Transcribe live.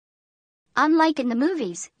Unlike in the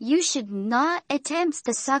movies, you should not attempt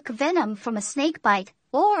to suck venom from a snake bite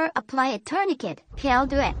or apply a tourniquet. I'll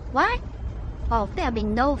do it. What? Oh, there'll be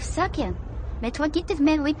no sucking. Are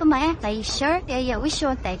you sure? Yeah, we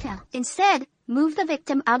sure think. Instead, move the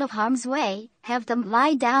victim out of harm's way, have them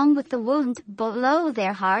lie down with the wound below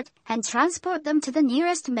their heart, and transport them to the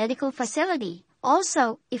nearest medical facility.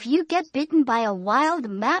 Also, if you get bitten by a wild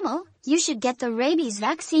mammal, you should get the rabies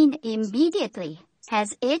vaccine immediately,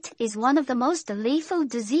 as it is one of the most lethal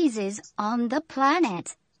diseases on the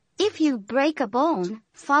planet. If you break a bone,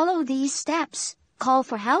 follow these steps. Call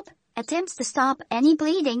for help, attempts to stop any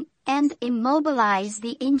bleeding, and immobilize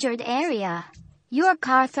the injured area. Your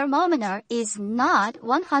car thermometer is not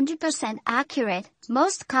 100% accurate.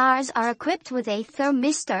 Most cars are equipped with a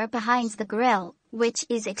thermistor behind the grille, which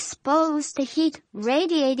is exposed to heat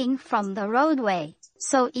radiating from the roadway.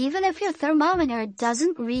 So even if your thermometer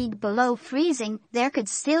doesn't read below freezing, there could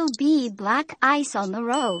still be black ice on the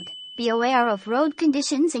road. Be aware of road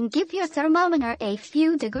conditions and give your thermometer a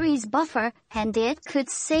few degrees buffer, and it could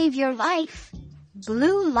save your life.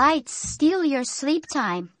 Blue lights steal your sleep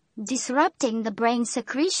time, disrupting the brain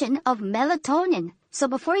secretion of melatonin. So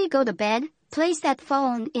before you go to bed, place that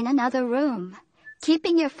phone in another room.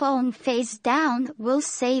 Keeping your phone face down will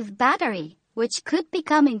save battery, which could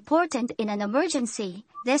become important in an emergency.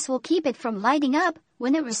 This will keep it from lighting up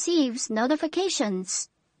when it receives notifications.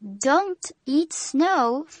 Don't eat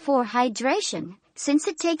snow for hydration. Since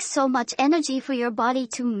it takes so much energy for your body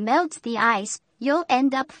to melt the ice, you'll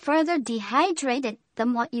end up further dehydrated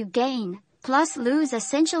than what you gain, plus lose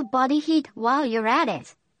essential body heat while you're at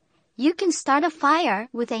it. You can start a fire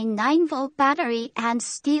with a 9-volt battery and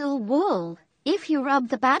steel wool. If you rub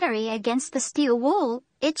the battery against the steel wool,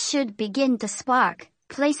 it should begin to spark.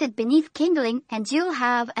 Place it beneath kindling and you'll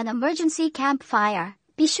have an emergency campfire.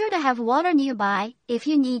 Be sure to have water nearby if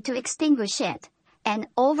you need to extinguish it. An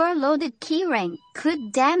overloaded keyring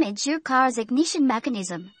could damage your car's ignition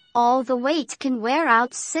mechanism. All the weight can wear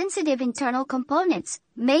out sensitive internal components,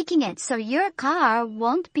 making it so your car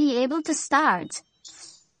won't be able to start.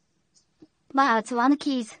 Wow, it's a lot of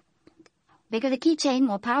keys. Bigger the keychain,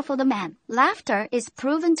 more powerful the man. Laughter is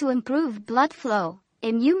proven to improve blood flow,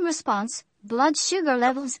 immune response, blood sugar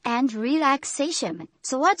levels, and relaxation.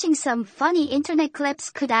 So watching some funny internet clips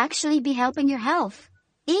could actually be helping your health.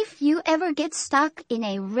 If you ever get stuck in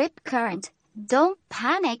a rip current, don't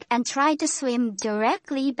panic and try to swim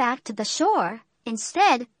directly back to the shore.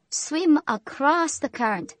 Instead, swim across the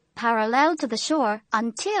current, parallel to the shore,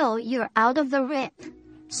 until you're out of the rip.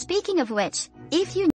 Speaking of which, if you